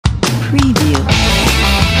Preview.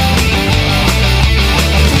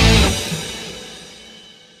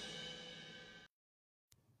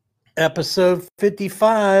 Episode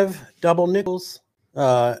 55, Double Nickels.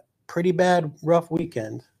 Pretty bad, rough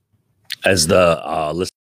weekend. As the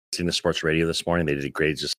listening to sports radio this morning, they did a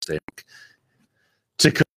great just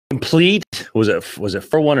to complete. Was it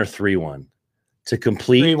 4-1 or 3-1? To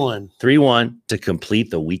complete 3-1 to complete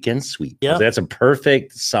the weekend sweep. Yeah, that's a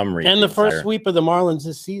perfect summary. And the first sweep of the Marlins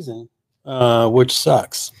this season, which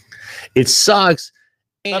sucks. It sucks.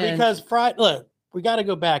 Because Friday, look, we got to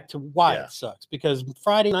go back to why it sucks. Because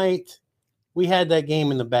Friday night, we had that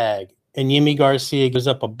game in the bag, and Yimi Garcia gives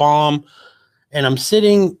up a bomb, and I'm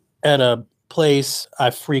sitting at a place I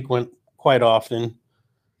frequent quite often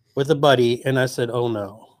with a buddy, and I said, "Oh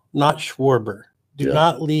no, not Schwarber. Do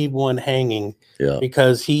not leave one hanging,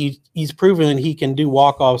 because he's proven that he can do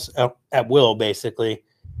walk-offs at will, basically,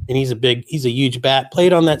 and he's a huge bat.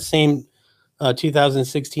 Played on that same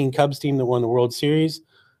 2016 Cubs team that won the World Series,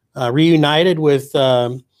 reunited with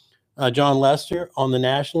John Lester on the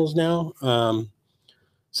Nationals now.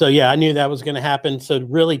 So yeah, I knew that was going to happen. So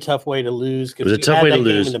really tough way to lose. It was a tough way to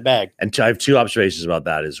lose in the bag. And I have two observations about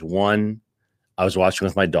that. Is one, I was watching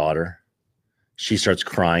with my daughter. She starts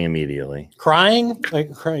crying immediately. Crying?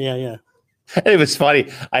 Like crying? Yeah. It was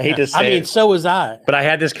funny. I hate to say. I mean, so was I. But I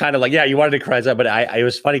had this kind of like, you wanted to cry, but it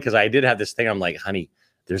was funny because I did have this thing. I'm like, honey,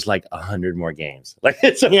 there's like 100 more games. Like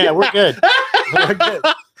it's okay. Yeah, we're good. We're good.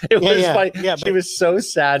 It was funny. Yeah, she was so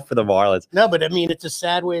sad for the Marlins. No, but I mean, it's a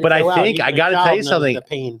sad way to But go I think I got to tell you something. The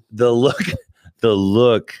pain. The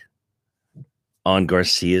look on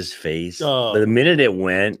Garcia's face. Oh. The minute it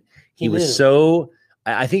went, he was so.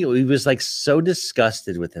 I think he was like so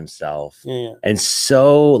disgusted with himself, and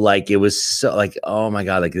so like it was so like, oh my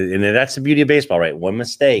god, like, and that's the beauty of baseball, right? One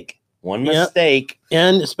mistake,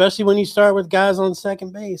 and especially when you start with guys on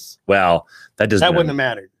second base. Well, that wouldn't have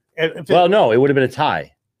mattered. No, it would have been a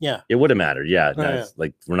tie. Yeah, it would have mattered. Yeah,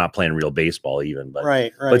 like we're not playing real baseball even, but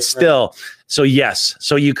right. But still, so yes,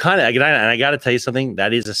 so you kind of, and I got to tell you something.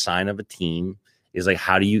 That is a sign of a team. Is like,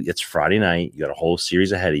 how do you? It's Friday night. You got a whole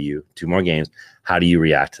series ahead of you, 2 more games. How do you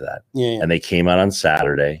react to that? Yeah. And they came out on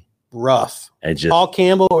Saturday. Rough. And just Paul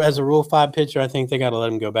Campbell as a Rule 5 pitcher, I think they got to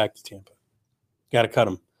let him go back to Tampa. Got to cut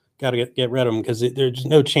him. Got to get rid of him because there's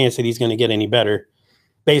no chance that he's going to get any better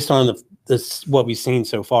based on what we've seen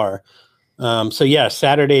so far. So yeah,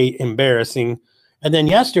 Saturday embarrassing, and then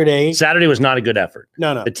Saturday was not a good effort.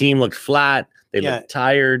 No. The team looked flat. They looked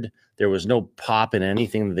tired. There was no pop in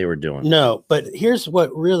anything that they were doing. No, but here's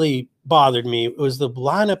what really bothered me. It was the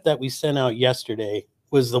lineup that we sent out yesterday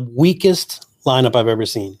was the weakest lineup I've ever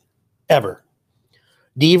seen, ever.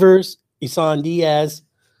 Devers, Isan Diaz,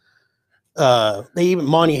 they even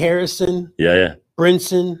Monty Harrison. Yeah.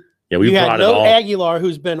 Brinson. Yeah, we had brought it all. Aguilar,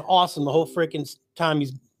 who's been awesome the whole freaking time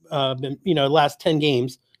he's been, last 10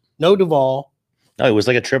 games. No Duvall. No, it was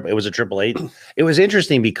like it was a 888. It was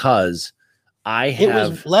interesting because it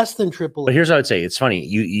was less than triple. But here's what I would say. It's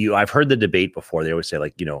funny. I've heard the debate before. They always say,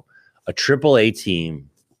 like, a AAA team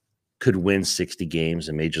could win 60 games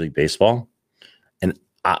in Major League Baseball. And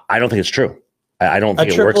I don't think it's true. I don't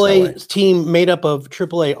think it works that way. A AAA team made up of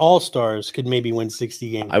AAA All-Stars could maybe win 60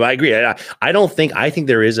 games. I agree. I think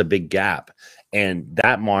there is a big gap. And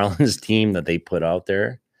that Marlins team that they put out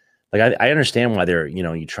there, like, I understand why they're,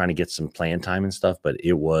 you're trying to get some playing time and stuff, but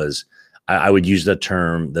it was, I would use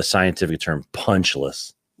the scientific term,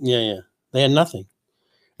 punchless. Yeah. They had nothing.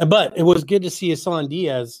 But it was good to see Isan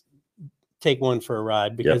Diaz take one for a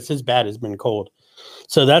ride because his bat has been cold.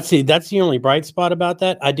 So that's the only bright spot about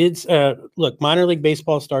that. I did look, minor league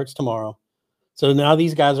baseball starts tomorrow. So now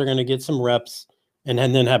these guys are going to get some reps and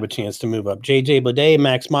then have a chance to move up. JJ Bleday,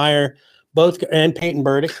 Max Meyer, and Peyton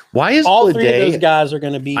Burdick. Why is all three of those guys are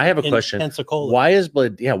going to be I have a question. Pensacola. Why is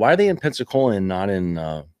Bleday? Why are they in Pensacola and not in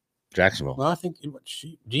Jacksonville? Well, I think,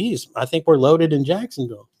 I think we're loaded in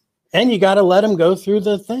Jacksonville. And you got to let them go through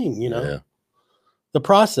the thing, the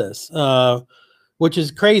process, which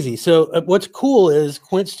is crazy. So what's cool is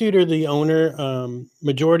Quint Studer, the owner,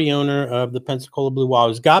 majority owner of the Pensacola Blue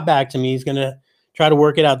Walls, got back to me. He's going to try to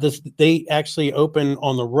work it out. They actually open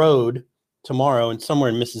on the road tomorrow and somewhere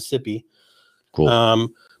in Mississippi. Cool.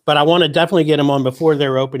 But I want to definitely get them on before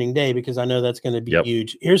their opening day because I know that's going to be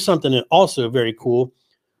huge. Here's something that also very cool.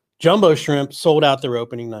 Jumbo Shrimp sold out their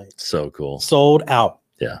opening night. So cool. Sold out.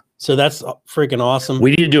 Yeah. So that's freaking awesome.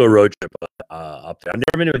 We need to do a road trip up there. I've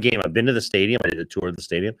never been to a game. I've been to the stadium. I did a tour of the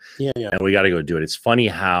stadium. Yeah. And we got to go do it. It's funny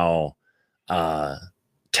how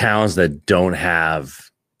towns that don't have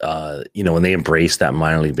when they embrace that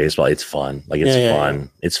minor league baseball, it's fun. Like it's fun. Yeah.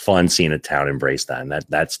 It's fun seeing a town embrace that. And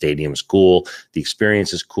that stadium is cool. The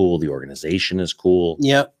experience is cool. The organization is cool.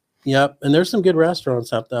 Yep. And there's some good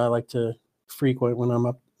restaurants up there I like to frequent when I'm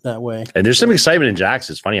up that way. And there's some excitement in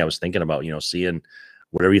Jackson. It's funny. I was thinking about, seeing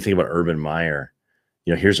whatever you think about Urban Meyer.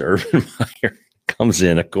 Here's Urban Meyer comes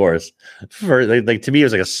in, of course. For like to me, it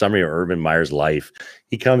was like a summary of Urban Meyer's life.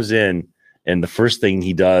 He comes in, and the first thing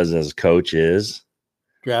he does as coach is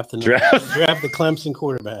draft the Clemson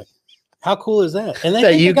quarterback. How cool is that? And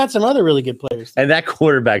then you got some other really good players. And that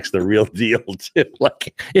quarterback's the real deal too.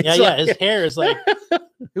 Like, his hair is like.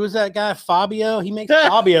 Who was that guy? Fabio. He makes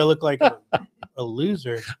Fabio look like a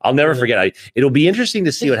loser. I'll never forget. It'll be interesting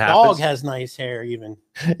to see what happens. Dog has nice hair. Even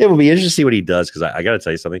it will be interesting to see what he does because I got to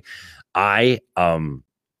tell you something.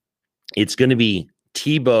 It's going to be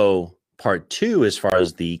Tebow part 2 as far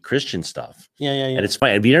as the Christian stuff. Yeah. And it's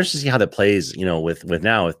fine. It'd be interesting to see how that plays.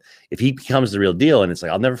 If he becomes the real deal, and it's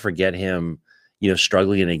like I'll never forget him.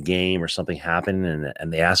 Struggling in a game or something happened,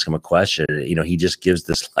 and they ask him a question. He just gives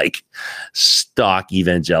this like stock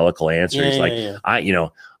evangelical answer. He's like,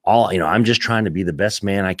 I'm just trying to be the best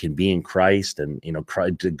man I can be in Christ, and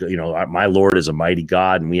my Lord is a mighty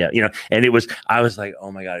God, and and I was like,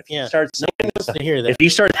 oh my God, if he starts to hear that, if he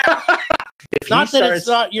starts. It's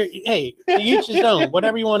not your hey, each his own,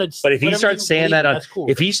 whatever you want to. But if he starts saying that, cool.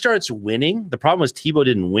 If he starts winning, the problem was Tebow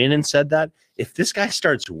didn't win and said that. If this guy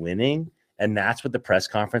starts winning, and that's what the press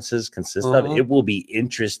conferences consist of, it will be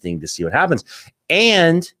interesting to see what happens.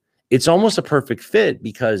 And it's almost a perfect fit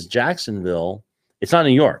because Jacksonville, it's not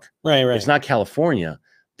New York, right? It's not California.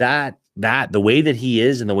 That the way that he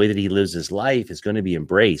is and the way that he lives his life is going to be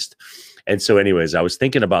embraced. And so, anyways, I was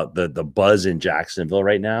thinking about the buzz in Jacksonville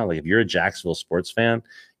right now. Like, if you're a Jacksonville sports fan,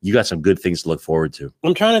 you got some good things to look forward to.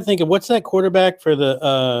 I'm trying to think of what's that quarterback for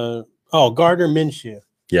the Gardner Minshew.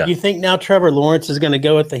 Yeah. You think now Trevor Lawrence is going to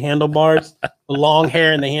go with the handlebars, the long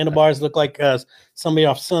hair, and the handlebars look like somebody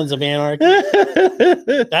off Sons of Anarchy?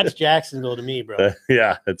 That's Jacksonville to me, bro.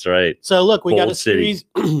 Yeah, that's right. So look, we got a series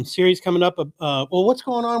coming up. What's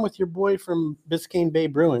going on with your boy from Biscayne Bay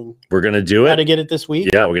Brewing? We're gonna do it. Got to get it this week.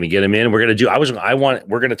 Yeah, we're gonna get him in. We're gonna do.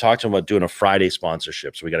 We're gonna talk to him about doing a Friday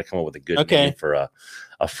sponsorship. So we got to come up with a good name for a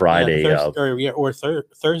Friday.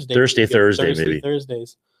 Thursday, maybe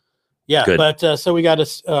Thursdays. Yeah, good. But so we got to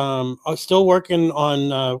still working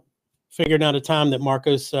on figuring out a time that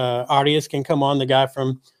Marcos Arias can come on, the guy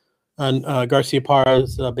from Garcia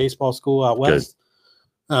Parra's baseball school out west,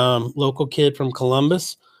 local kid from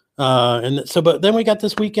Columbus. But then we got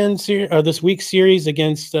this this week's series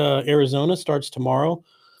against Arizona starts tomorrow.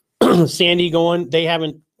 Sandy going. They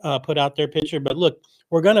haven't put out their pitcher, but look,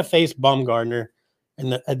 we're going to face Bumgarner in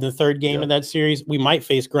the third game of that series. We might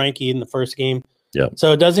face Greinke in the first game. Yeah.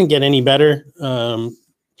 So it doesn't get any better. Good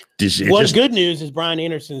news is Brian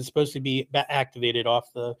Anderson is supposed to be activated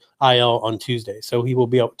off the IL on Tuesday, so he will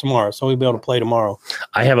be out tomorrow. So he'll be able to play tomorrow.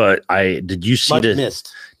 Did you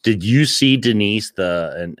see Denise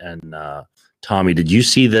and Tommy? Did you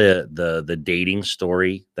see the dating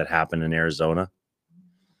story that happened in Arizona?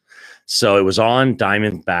 So it was on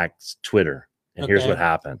Diamondback's Twitter, and here's what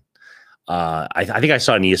happened. I think I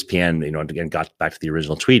saw an ESPN, again, got back to the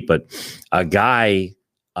original tweet, but a guy,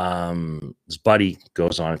 his buddy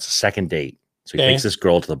goes on, it's a second date. So he takes this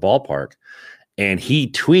girl to the ballpark and he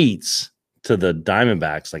tweets to the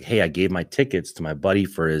Diamondbacks like, hey, I gave my tickets to my buddy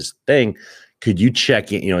for his thing. Could you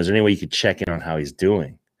check in? Is there any way you could check in on how he's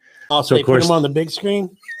doing? Oh, so they put him on the big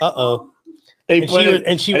screen? Uh-oh.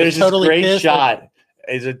 She was totally pissed. Shot.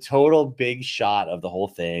 Is a total big shot of the whole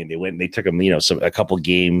thing. They went and they took him, a couple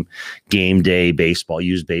game day baseball,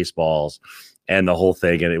 used baseballs, and the whole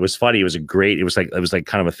thing. And it was funny. It was like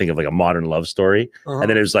kind of a thing of like a modern love story. And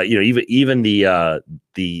then it was like, even the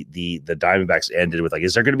Diamondbacks ended with like,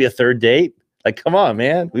 is there going to be a third date? Like, come on,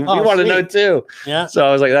 man. We want to know too. Yeah. So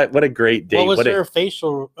I was like, what a great date. What was her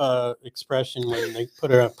facial expression when they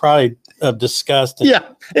put her probably of disgust? Yeah.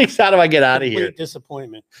 How do I get out of here?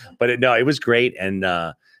 Disappointment. But it was great. And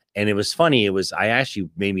it was funny. I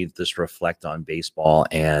actually made me just reflect on baseball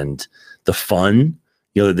and the fun,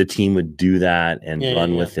 the team would do that and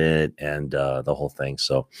run with it and the whole thing.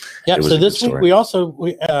 So so this week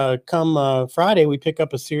we come Friday, we pick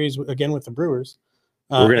up a series again with the Brewers.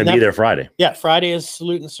 We're going to be there Friday. Yeah, Friday is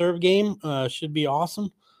salute and serve game. Should be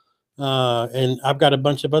awesome. And I've got a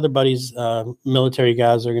bunch of other buddies, military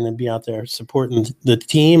guys, are going to be out there supporting the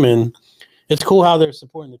team, and it's cool how they're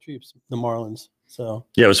supporting the troops, the Marlins. So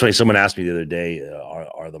yeah, it was funny. Someone asked me the other day,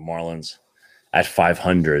 "Are the Marlins at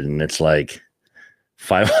 500?" And it's like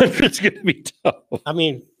 500 is going to be tough. I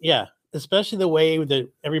mean, yeah. especially the way that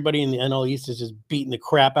everybody in the NL East is just beating the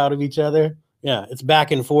crap out of each other. Yeah, it's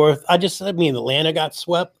back and forth. Atlanta got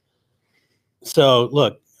swept. So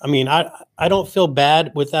look, I mean, I don't feel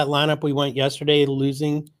bad with that lineup we went yesterday,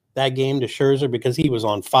 losing that game to Scherzer because he was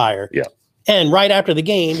on fire. Yeah. And right after the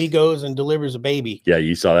game, he goes and delivers a baby. Yeah,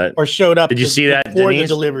 you saw that. Or showed up. Did you see that, before Denise?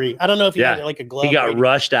 the delivery? I don't know if he had like a glove. He got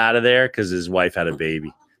rushed out of there because his wife had a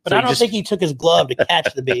baby. But I don't think he took his glove to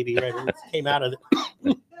catch the baby right when it came out of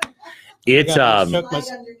it. It's I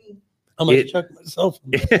almost choked myself.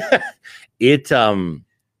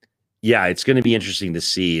 Yeah, it's going to be interesting to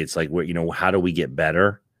see. It's like, how do we get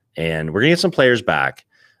better? And we're gonna get some players back.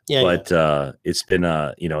 Yeah, but it's been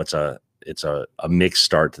it's a mixed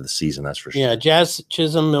start to the season, that's for sure. Yeah, Jazz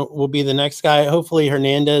Chisholm will be the next guy. Hopefully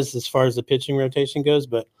Hernandez, as far as the pitching rotation goes,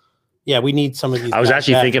 but yeah, we need some of these. I was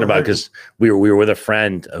actually thinking about, because we were with a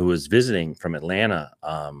friend who was visiting from Atlanta,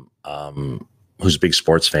 who's a big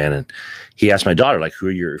sports fan, and he asked my daughter, like, who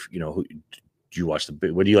are your, who do you watch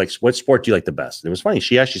what do you like? What sport do you like the best? And it was funny.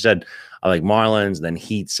 She actually said, I like Marlins, then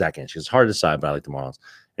Heat second. She was hard to decide, but I like the Marlins.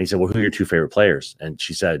 And he said, well, who are your two favorite players? And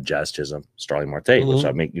she said, Jazz Chisholm, Starling Marte, which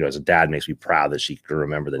I make, as a dad, makes me proud that she could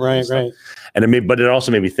remember that. Right. And it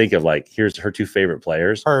also made me think of, like, here's her two favorite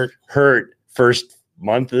players. Hurt first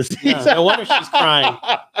month of the season. Yeah, no wonder she's crying.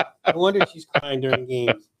 No wonder she's crying during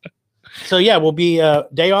games. So yeah, we'll be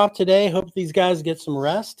day off today. Hope these guys get some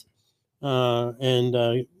rest and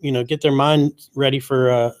get their mind ready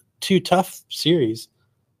for two tough series,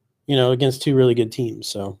 against two really good teams.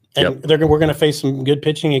 So, and we're going to face some good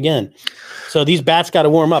pitching again. So these bats got to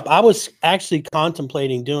warm up. I was actually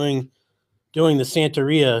contemplating doing the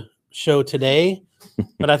Santeria show today,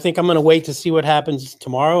 but I think I'm going to wait to see what happens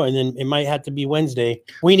tomorrow, and then it might have to be Wednesday.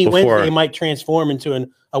 Wednesday might transform into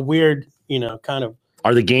a weird, kind of.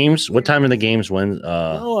 Are the games? What time are the games? When?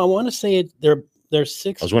 No, I want to say they're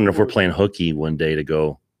 6. I was wondering if we're playing hooky one day to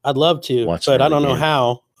go. I'd love to, but I don't know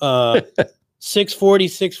how. 6:40,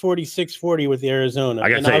 6:40, 6:40 with the Arizona,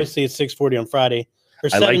 and obviously it's 6:40 on Friday or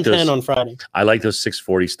 7:10 on Friday. I like those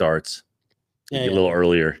 6:40 starts. A little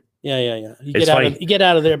earlier. Yeah. You get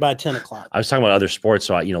out of there by 10 o'clock. I was talking about other sports,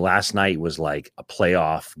 so last night was like a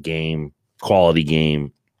playoff game, quality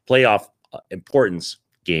game, playoff importance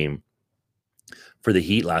game for the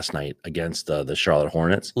Heat last night against the Charlotte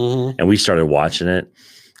Hornets, and we started watching it.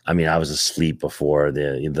 I mean, I was asleep before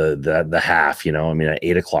the half, an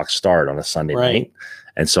 8 o'clock start on a Sunday night.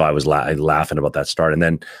 And so I was laughing about that start. And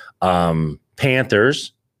then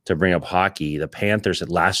Panthers, to bring up hockey, the Panthers at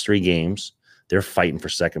last 3 games, they're fighting for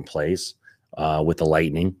second place with the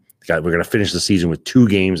Lightning. We're going to finish the season with 2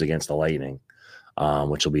 games against the Lightning,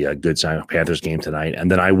 which will be a good sign. Panthers game tonight. And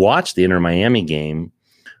then I watched the Inter Miami game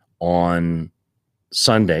on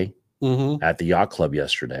Sunday at the Yacht Club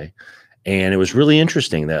yesterday. And it was really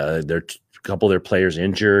interesting that a couple of their players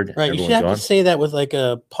injured. Right, you should have to say that with like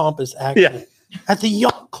a pompous accent. Yeah. At the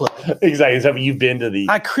Yacht Club. Exactly. So you've been to the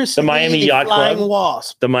Miami Yacht Club,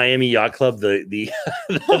 Wasp. the Miami Yacht Club, the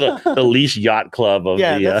leash yacht club of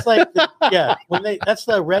that's like that's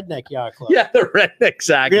the redneck yacht club. Yeah, the redneck,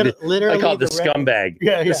 exactly. Literally, I call it the scumbag.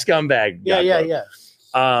 Yeah, the scumbag. Yeah.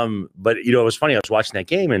 But it was funny. I was watching that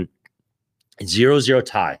game and 0-0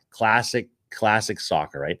 tie, classic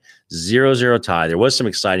soccer, right? 0-0 tie. There was some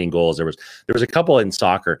exciting goals. There was a couple in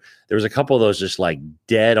soccer. There was a couple of those just like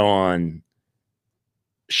dead on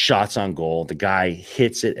shots on goal. The guy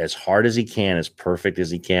hits it as hard as he can, as perfect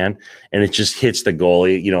as he can, and it just hits the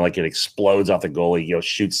goalie, like it explodes off the goalie,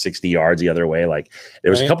 shoots 60 yards the other way. Like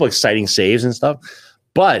there was a couple exciting saves and stuff.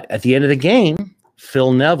 But at the end of the game,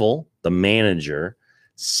 Phil Neville, the manager,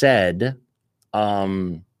 said,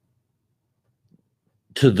 to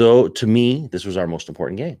me, this was our most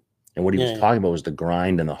important game. And what he was talking about was the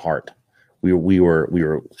grind and the heart. We were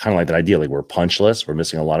kind of like that idea, like we're punchless. We're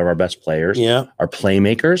missing a lot of our best players, our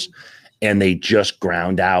playmakers, and they just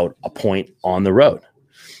ground out a point on the road.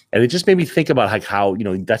 And it just made me think about like how,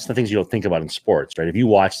 that's the things you don't think about in sports, right? If you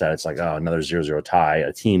watch that, it's like, oh, another 0-0 tie,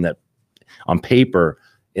 a team that on paper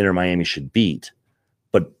Inter Miami should beat.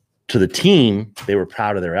 But to the team, they were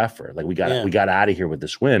proud of their effort. Like we got out of here with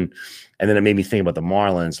this win. And then it made me think about the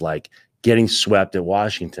Marlins, like getting swept at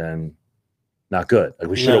Washington, not good. Like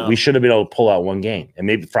we should have been able to pull out one game. And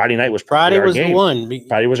maybe Friday night was Friday was the one.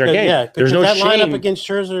 Friday was our game. Yeah, there's no that shame. lineup against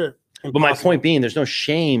Scherzer. Impossible. But my point being, there's no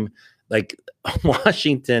shame. Like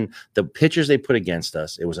Washington, the pitchers they put against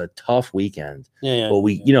us, it was a tough weekend. Yeah. But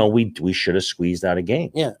we should have squeezed out a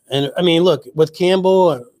game. Yeah, and I mean, look, with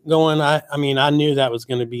Campbell going, I knew that was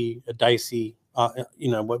going to be a dicey,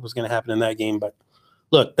 what was going to happen in that game. But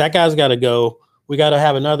look, that guy's got to go. We got to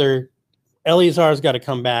have another Eleazar's got to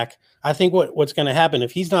come back. I think what's going to happen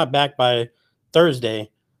if he's not back by Thursday,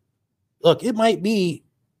 look, it might be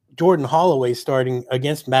Jordan Holloway starting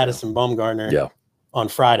against Madison Bumgarner on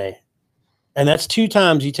Friday. And that's 2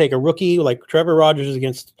 times you take a rookie like Trevor Rogers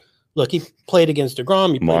against, look, he played against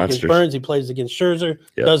DeGrom, he played against Burns, he plays against Scherzer,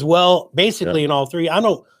 does well basically in all 3. I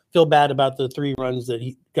don't feel bad about the 3 runs that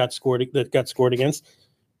he got scored against.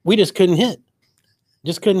 We just couldn't hit.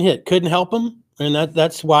 Couldn't help him. And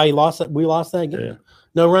that's why we lost that game. Yeah.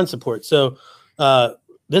 No run support. So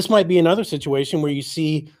this might be another situation where you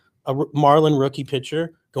see a Marlin rookie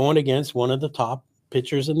pitcher going against one of the top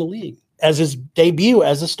pitchers in the league as his debut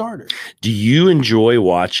as a starter. Do you enjoy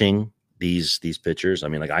watching these pitchers? I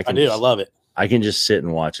mean, like I do. I love it. I can just sit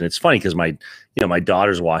and watch, and it's funny because my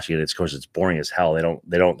daughter's watching it. Of course, it's boring as hell.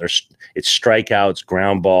 It's strikeouts,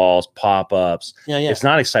 ground balls, pop ups. Yeah. It's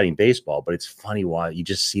not exciting baseball, but it's funny why you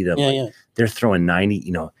just see them. They're throwing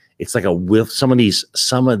 90. It's like a whiff. Some of these,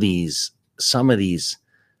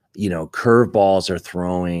 curve balls are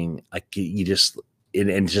throwing. Like just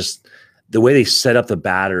the way they set up the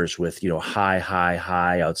batters with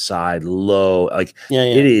high outside, low. Like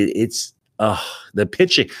it's. The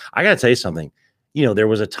pitching. I got to tell you something. There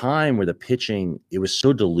was a time where the pitching, it was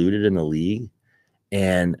so diluted in the league.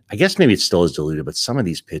 And I guess maybe it still is diluted, but some of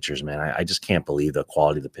these pitchers, man, I just can't believe the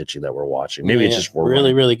quality of the pitching that we're watching. Maybe it's just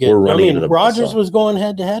really good. Rogers was going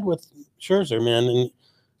head to head with Scherzer, man, and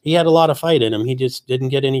he had a lot of fight in him. He just didn't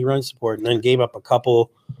get any run support and then gave up a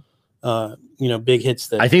couple, big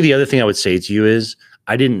hits. I think the other thing I would say to you is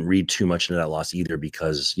I didn't read too much into that loss either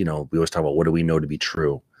because, we always talk about what do we know to be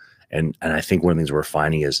true. And I think one of the things we're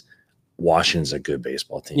finding is Washington's a good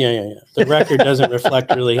baseball team. Yeah. The record doesn't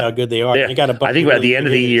reflect really how good they are. I think at the end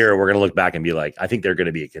of the year, we're going to look back and be like, I think they're going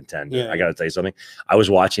to be a contender. Yeah. I got to tell you something. I was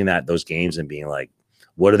watching those games and being like,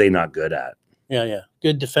 what are they not good at? Yeah.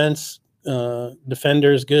 Good defense,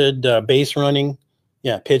 defenders, good base running.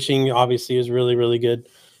 Yeah, pitching obviously is really, really good.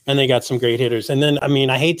 And they got some great hitters. And then,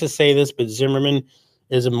 I hate to say this, but Zimmerman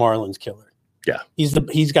is a Marlins killer. Yeah,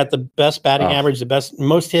 he's got the best batting average,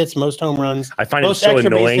 most hits, most home runs. I find him so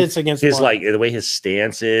annoying. The way his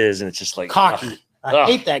stance is, and it's just like cocky. I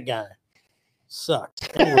hate that guy. Sucks.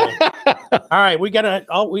 Anyway. All right, we don't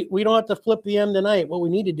have to flip the M tonight. What we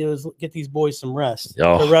need to do is get these boys some rest.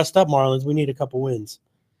 So rest up, Marlins. We need a couple wins.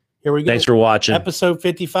 Here we go. Thanks for watching. Episode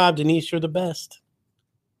 55. Denise, you're the best.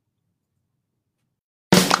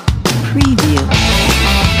 Preview.